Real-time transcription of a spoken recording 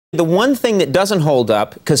The one thing that doesn't hold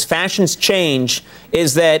up, because fashions change,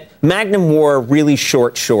 is that Magnum wore really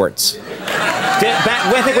short shorts.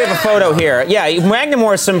 I think we have a photo here. Yeah, Magnum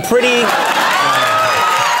wore some pretty...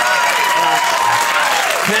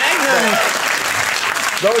 Magnum...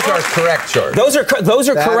 Those are correct shorts. Those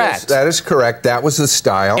are correct. That is correct. That was the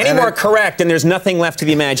style. Any more correct, and there's nothing left to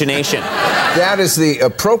the imagination. That is the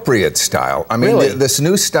appropriate style. I mean, really? This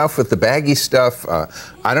new stuff with the baggy stuff, I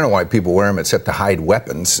don't know why people wear them except to hide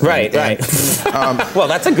weapons. Right, right. Well,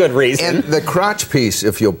 that's a good reason. And the crotch piece,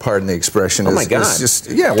 if you'll pardon the expression, oh my God. is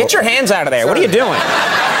just, yeah. Well, get your hands out of there. What are you doing?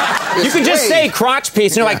 You can just say crotch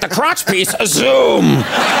piece, and you're like, the crotch piece, zoom.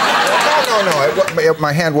 No,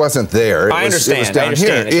 my hand wasn't there. I understand. It was down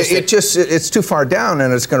here. It's too far down,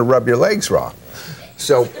 and it's going to rub your legs raw.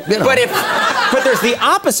 So, you know. But there's the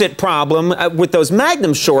opposite problem with those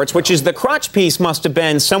Magnum shorts, which is the crotch piece must have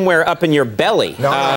been somewhere up in your belly. No.